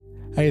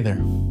Hey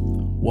there,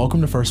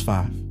 welcome to First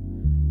Five.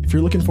 If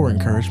you're looking for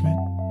encouragement,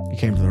 you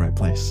came to the right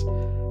place.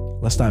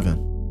 Let's dive in.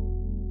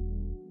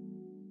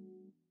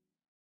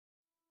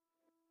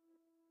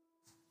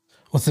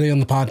 Well, today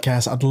on the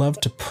podcast, I'd love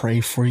to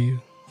pray for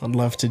you. I'd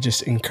love to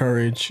just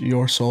encourage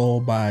your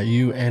soul by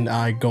you and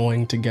I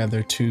going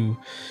together to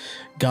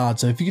God.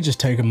 So if you could just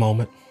take a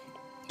moment,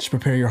 just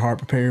prepare your heart,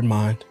 prepare your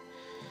mind,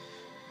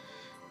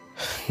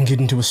 and get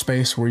into a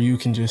space where you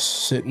can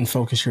just sit and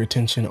focus your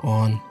attention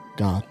on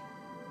God.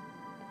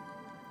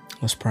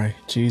 Let's pray.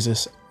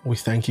 Jesus, we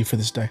thank you for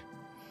this day.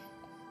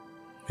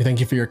 We thank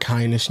you for your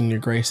kindness and your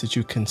grace that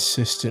you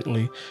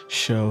consistently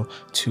show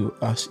to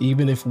us,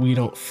 even if we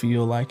don't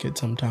feel like it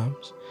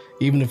sometimes.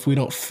 Even if we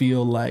don't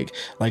feel like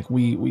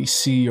we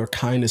see your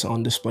kindness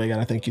on display, God,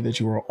 I thank you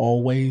that you are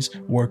always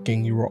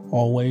working, you are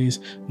always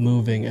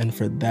moving, and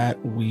for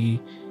that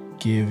we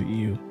give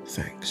you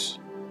thanks.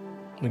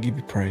 We give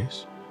you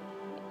praise.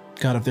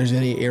 God, if there's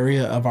any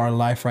area of our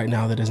life right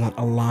now that is not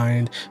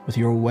aligned with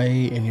your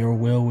way and your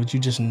will, would you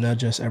just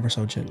nudge us ever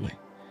so gently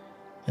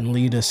and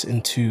lead us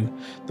into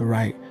the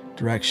right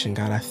direction?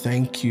 God, I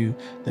thank you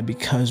that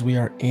because we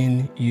are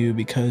in you,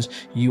 because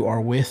you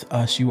are with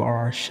us, you are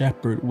our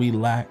shepherd, we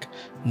lack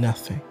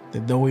nothing.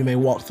 That though we may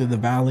walk through the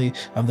valley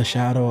of the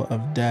shadow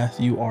of death,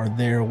 you are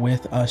there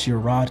with us. Your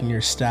rod and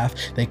your staff,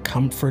 they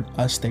comfort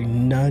us, they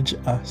nudge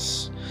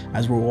us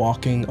as we're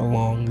walking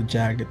along the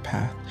jagged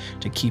path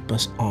to keep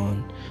us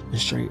on the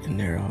straight and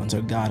narrow. And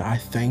so God, I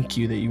thank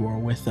you that you are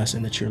with us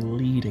and that you're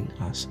leading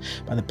us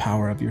by the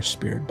power of your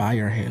spirit, by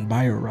your hand,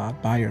 by your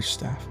rod, by your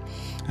staff.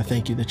 I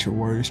thank you that your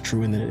word is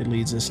true and that it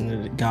leads us and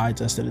that it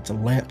guides us, that it's a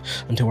lamp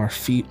unto our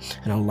feet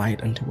and a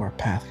light unto our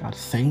path. God,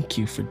 thank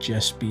you for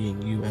just being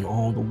you and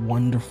all the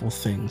wonderful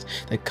things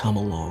that come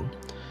along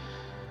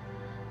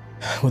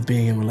with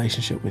being in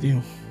relationship with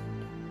you.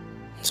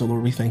 So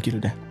Lord, we thank you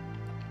today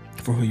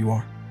for who you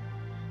are.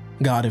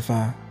 God, if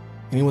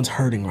anyone's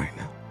hurting right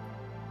now,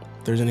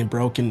 if there's any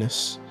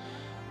brokenness,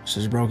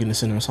 there's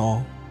brokenness in us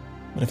all.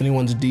 But if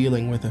anyone's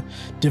dealing with a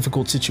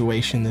difficult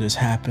situation that has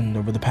happened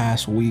over the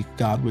past week,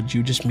 God, would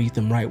you just meet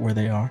them right where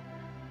they are?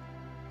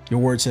 Your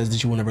word says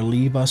that you will never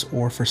leave us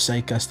or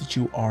forsake us, that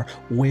you are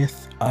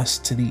with us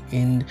to the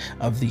end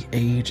of the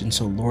age. And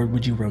so, Lord,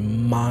 would you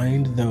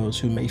remind those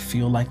who may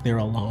feel like they're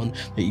alone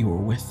that you are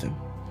with them?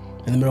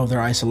 In the middle of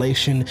their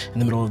isolation, in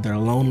the middle of their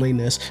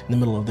loneliness, in the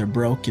middle of their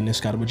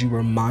brokenness, God, would you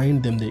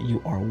remind them that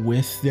you are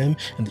with them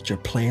and that your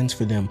plans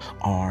for them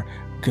are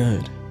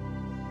good?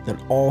 That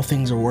all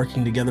things are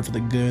working together for the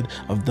good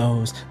of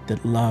those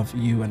that love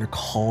you and are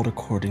called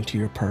according to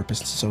your purpose.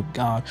 And so,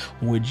 God,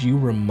 would you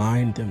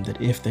remind them that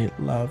if they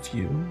love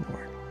you,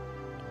 Lord,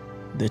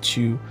 that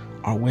you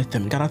are with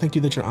them. God, I thank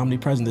you that you're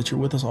omnipresent, that you're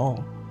with us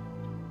all,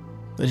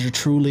 that you're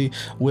truly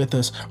with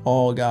us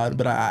all, God.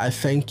 But I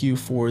thank you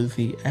for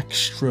the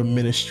extra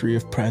ministry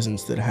of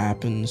presence that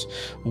happens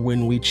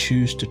when we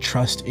choose to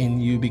trust in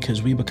you,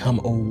 because we become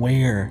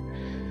aware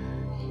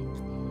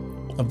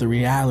of the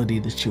reality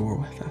that you are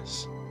with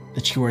us,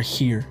 that you are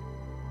here.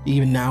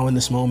 Even now in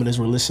this moment, as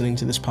we're listening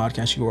to this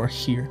podcast, you are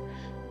here.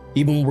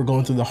 Even when we're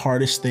going through the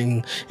hardest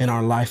thing in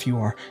our life, you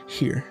are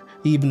here.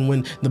 Even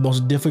when the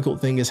most difficult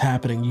thing is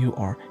happening, you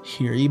are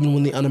here. Even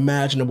when the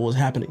unimaginable is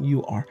happening,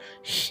 you are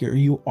here.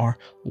 You are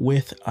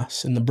with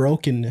us. And the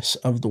brokenness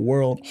of the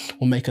world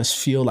will make us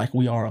feel like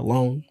we are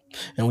alone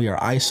and we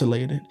are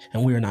isolated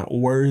and we are not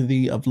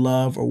worthy of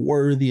love or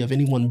worthy of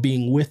anyone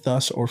being with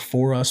us or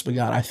for us. But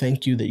God, I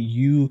thank you that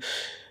you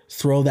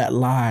throw that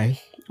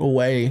lie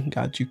away.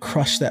 God, you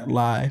crush that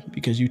lie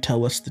because you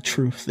tell us the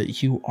truth,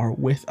 that you are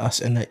with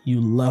us and that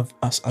you love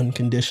us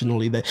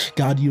unconditionally, that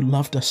God, you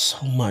loved us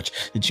so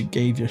much that you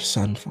gave your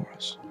son for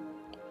us.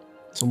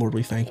 So Lord,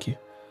 we thank you.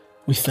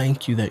 We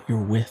thank you that you're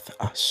with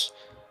us,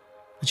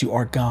 that you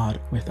are God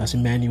with us,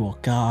 Emmanuel,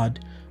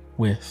 God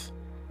with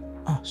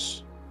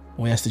us.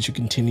 We ask that you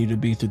continue to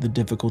be through the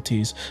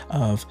difficulties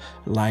of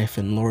life.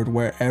 And Lord,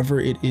 wherever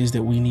it is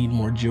that we need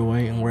more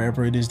joy and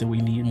wherever it is that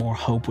we need more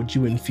hope, would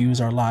you infuse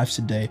our lives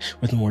today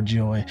with more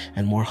joy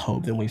and more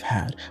hope than we've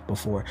had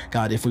before?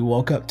 God, if we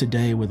woke up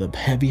today with a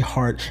heavy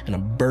heart and a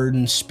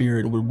burdened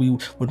spirit,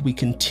 would we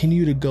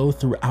continue to go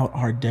throughout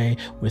our day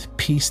with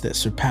peace that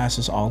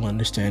surpasses all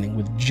understanding,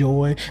 with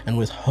joy and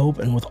with hope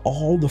and with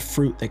all the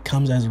fruit that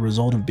comes as a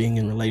result of being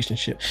in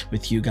relationship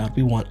with you? God,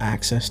 we want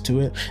access to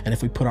it. And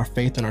if we put our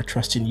faith and our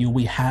trust in you,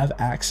 we have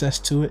access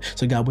to it.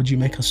 So God, would you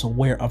make us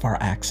aware of our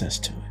access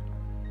to it?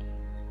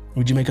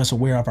 Would you make us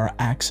aware of our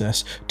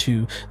access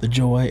to the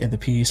joy and the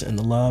peace and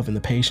the love and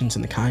the patience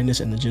and the kindness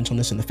and the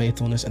gentleness and the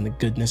faithfulness and the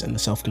goodness and the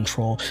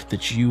self-control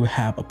that you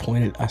have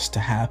appointed us to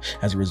have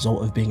as a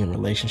result of being in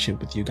relationship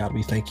with you? God,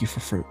 we thank you for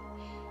fruit.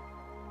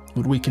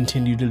 Would we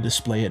continue to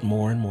display it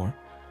more and more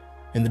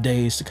in the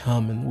days to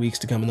come and weeks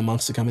to come and the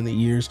months to come and the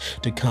years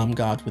to come,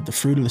 God? Would the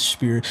fruit of the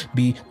Spirit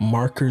be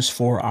markers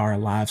for our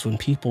lives? When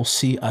people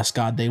see us,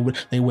 God, they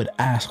would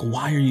ask,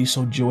 why are you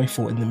so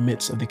joyful in the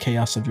midst of the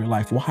chaos of your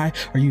life? Why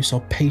are you so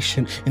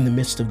patient in the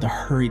midst of the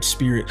hurried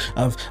spirit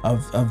of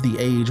the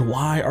age?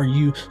 Why are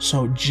you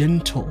so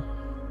gentle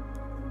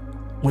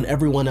when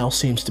everyone else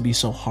seems to be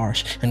so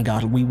harsh. And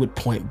God, we would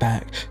point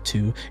back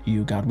to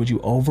you. God, would you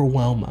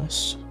overwhelm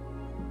us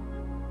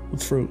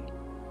with fruit?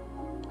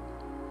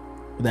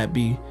 Would that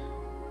be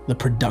the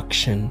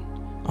production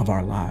of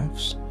our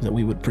lives, that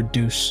we would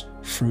produce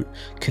fruit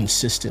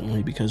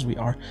consistently because we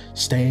are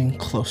staying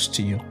close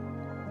to you.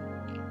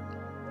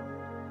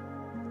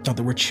 God,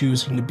 that we're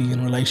choosing to be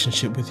in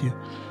relationship with you,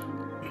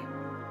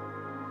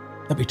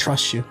 that we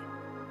trust you,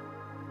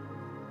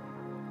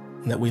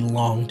 and that we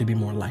long to be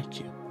more like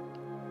you.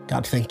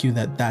 God, thank you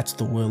that that's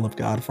the will of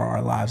God for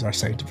our lives, our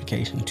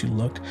sanctification, to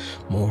look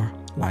more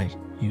like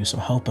you. So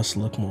help us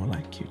look more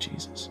like you,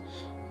 Jesus.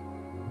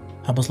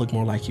 Help us look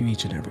more like you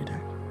each and every day.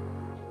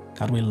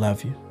 God, we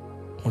love you.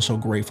 We're so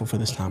grateful for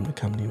this time to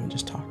come to you and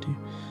just talk to you.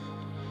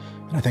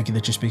 And I thank you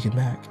that you're speaking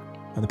back.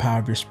 By the power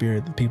of your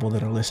Spirit, the people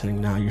that are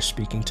listening now, you're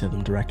speaking to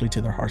them directly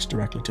to their hearts,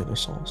 directly to their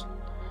souls.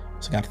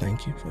 So God,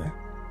 thank you for that.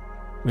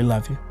 We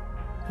love you.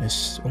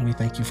 And we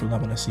thank you for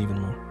loving us even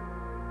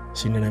more.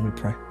 So in your name we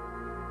pray.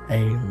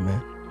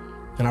 Amen.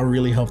 And I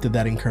really hope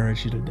that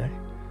encouraged you today.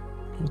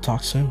 We'll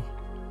talk soon.